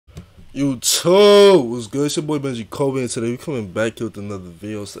You too. What's good? It's your boy Benji Kobe, and today we coming back here with another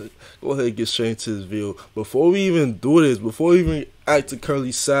video. So go ahead and get straight into this video. Before we even do this, before we even act to Curly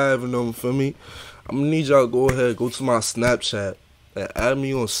Savv, you feel me? I'm gonna need y'all to go ahead, go to my Snapchat and add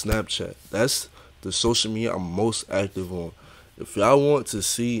me on Snapchat. That's the social media I'm most active on. If y'all want to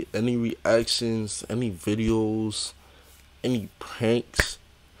see any reactions, any videos, any pranks,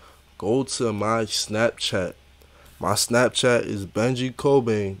 go to my Snapchat. My Snapchat is Benji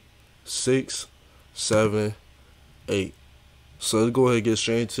Kobe 678. So let's go ahead and get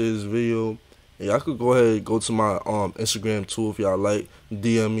straight into this video. And y'all could go ahead and go to my Instagram too if y'all like.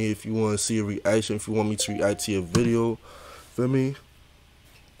 DM me if you want to see a reaction, if you want me to react to your video. Feel me?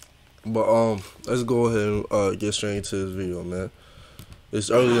 But let's go ahead and get straight into this video, man. It's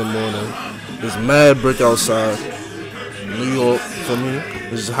early in the morning. It's mad brick outside. New York, for me.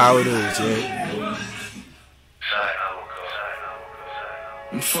 This is how it is, yeah.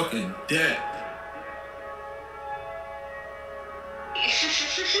 I'm fucking dead.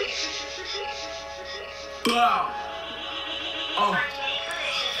 Wow.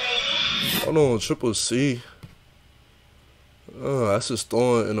 Hold on, Triple C. That's just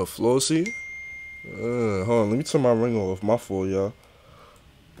throwing in a floor C. Hold on, let me turn my ring off. My fault, y'all.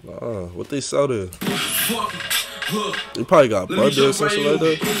 What they sell there? They probably got butt there or something like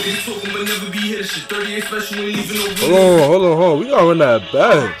that. Hold on. We gotta run that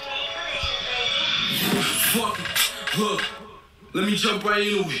back. Let me jump right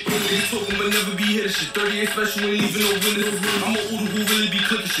into it. They talking but never be hit shit. 38 special ain't leaving no witness. I'm a Udo who really be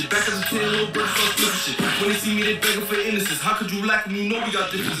clicking shit. Back as a 10 little bird start flipping shit. When they see me, they begging for innocence. How could you lack when you know we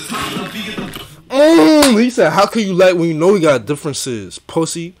got differences? How could I be get the He said, how could you like when you know we got differences?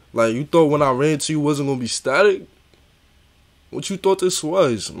 Pussy. Like, you thought when I ran to you wasn't gonna be static? What you thought this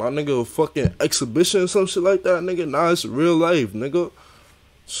was? My nigga, a fucking exhibition or some shit like that, nigga? Nah, it's real life, nigga.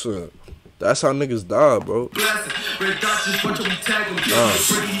 Shit. That's how niggas die, bro.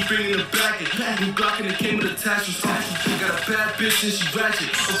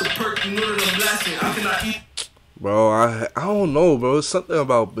 Bro, I don't know, bro. It's something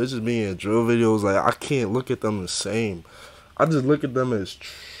about bitches being in drill videos. Like, I can't look at them the same. I just look at them as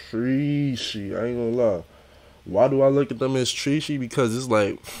treachy. I ain't gonna lie. Why do I look at them as treachy? Because it's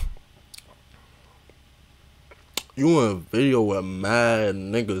like, you in a video with mad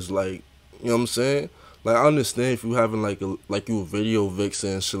niggas, like, you know what I'm saying? Like, I understand if you having like you a video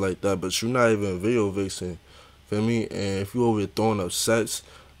vixen and shit like that, but you're not even a video vixen. Feel me? And if you over here throwing up sets,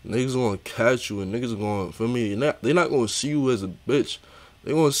 niggas gonna catch you and niggas gonna, feel me? They not gonna see you as a bitch.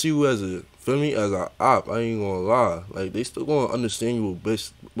 They gonna see you as a, feel me, as a op. I ain't gonna lie. Like, they still gonna understand you a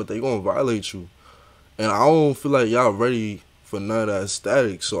bitch, but they gonna violate you. And I don't feel like y'all ready for none of that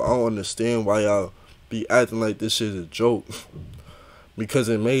static, so I don't understand why y'all be acting like this shit is a joke. Because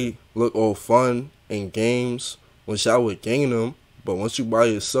it may look all fun and games when y'all with gang them, but once you by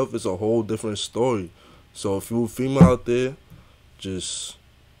yourself, it's a whole different story. So if you a female out there, just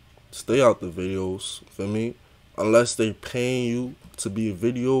stay out the videos, feel me? Unless they paying you to be a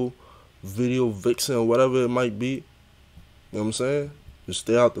video vixen or whatever it might be. You know what I'm saying? Just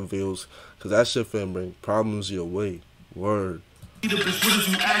stay out the videos, cause that shit finna bring problems your way. Word. If you want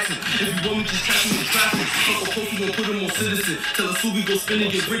me, just catch me in traffic. Fuck a post, we gon' put him on citizen. Tell us who we gon' spin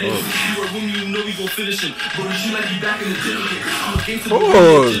and get rid of him. You are with me, you know we gon' finish him. But you like you back in the gym. I'm a gangster.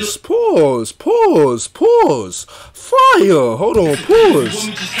 Pause. Fire. Hold on, pause. If you want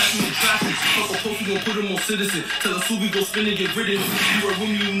me, just catch me in traffic. Fuck a post, we gon' put him on citizen. Tell us who we gon' spin and get rid of him. You are with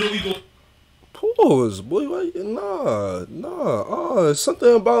me, you know we gon'. Pause, boy. Nah. It's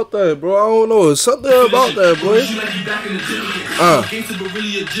something about that, bro. I don't know. It's something about that, boy. If you heard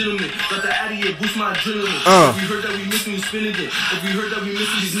that we missing, we spinning it. If we heard that we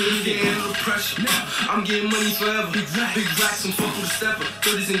missing, these niggas getting under pressure. I'm getting money forever. Big racks and fuck with a stepper.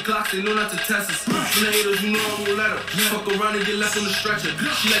 30s and clocks, they know not to test us. Haters, you know I won't let her. Fuck around and get left on the stretcher.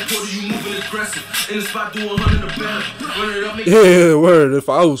 She like Porter, you moving aggressive. In the spot, do 100 or better. Run it up, yeah, word. If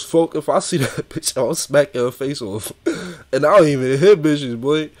I see that bitch, I'll smack her face off. And I don't even hit bitches,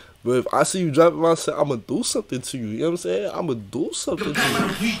 boy. But if I see you dropping my set, I'ma do something to you. You know what I'm saying? I'ma do something to you.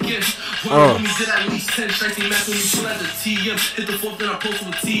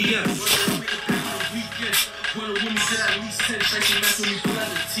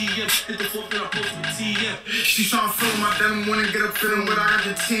 TM. Hit the fourth and I post with TM. She tryna fill my denim, wanna get a feeling, but I got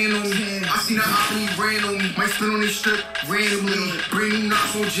the 10 on me. I seen that hop and he ran on me. Might spin on this strip randomly. Bring new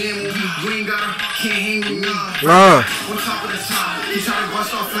knocks on jam on me. You ain't gotta, can't hang with me. On top of the top, he tryna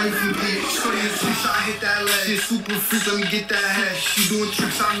bust off flame from me. Shorty is two shot, hit that leg. She super freak, let me get that head. She doing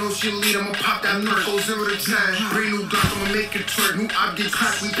tricks, I know she'll lead. I'ma pop that nerf, go 0 to 10. Bring new Glock, I'ma make it twerk. New op get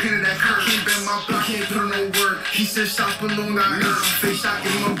cracked, we painted that curve. Can't bend my block, can't put on no work. He said stop alone, got hurt. Face shot,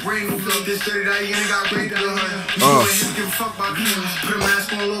 give him a brain no flow. This dirty that ain't got raped on her. You know him, give a fuck about him. Put a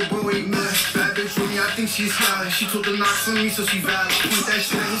mask on, little bro, ain't mad. Bad bitch with me, I think she's high. She told the knocks on me, so she valid. Point that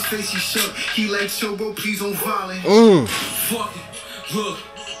shit at his face, he shook. He like, show, bro, please don't violate. Fuck it, look.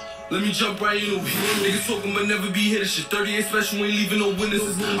 Let me jump right in over here. Niggas talking but never be hit. Shit 38 special, ain't leaving no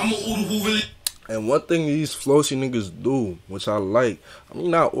witnesses. I'm a Uda who really. And one thing these flossy niggas do, which I like, I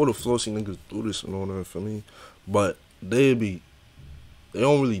mean, not all the flossy niggas do this and all that for me, but they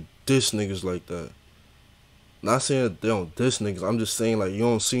don't really diss niggas like that. Not saying that they don't diss niggas, I'm just saying, like, you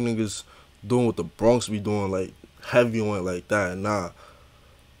don't see niggas doing what the Bronx be doing, like, heavy on it like that. Nah.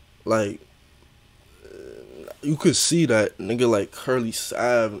 Like, you could see that nigga like Curly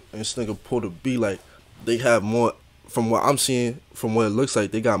Savv and this nigga Pull the B, like, they have more, from what I'm seeing, from what it looks like,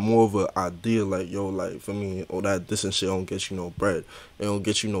 they got more of an idea, like, yo, like, for me, all that this and shit don't get you no bread. It don't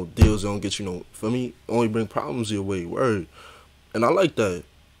get you no deals, it don't get you no, for me, only bring problems your way, word. And I like that,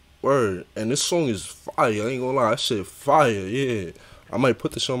 word. And this song is fire, I ain't gonna lie, that shit fire, yeah. I might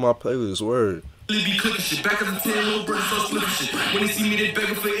put this on my playlist, word. Be clicking shit, back up the 10, little brothers start slipping shit. When they see me, they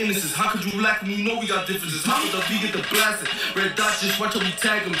begging for innocence. How could you lack when you know we got differences? How could the B get the blasting? Red dots, just watch how we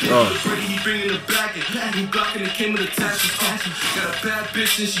tag him. The Brady, he bringing it back. New Glock and it came with attachments. Got a bad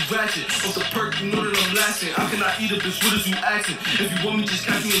bitch and she ratchet. Off the perk, you know that I'm lasting. I cannot eat a bitch, what is you asking? If you want me, just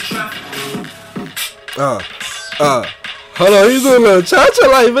catch me in traffic. Hold on, he's doing a little cha-cha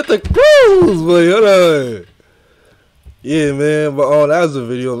like with the cruise, boy, hold on. Yeah, man, but that was the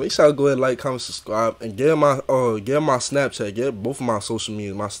video. Make sure you go ahead, like, comment, subscribe, and get my Snapchat, get both of my social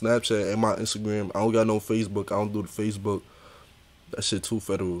media, my Snapchat and my Instagram. I don't got no Facebook. I don't do the Facebook. That shit too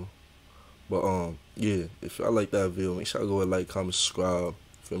federal. But yeah, if y'all like that video, make sure you go ahead, like, comment, subscribe.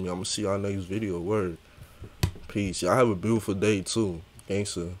 Feel me? I'm gonna see y'all next video. Word. Peace. Y'all have a beautiful day too,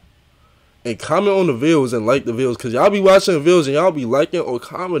 gangster. And comment on the videos and like the videos, cause y'all be watching the videos and y'all be liking or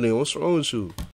commenting. What's wrong with you?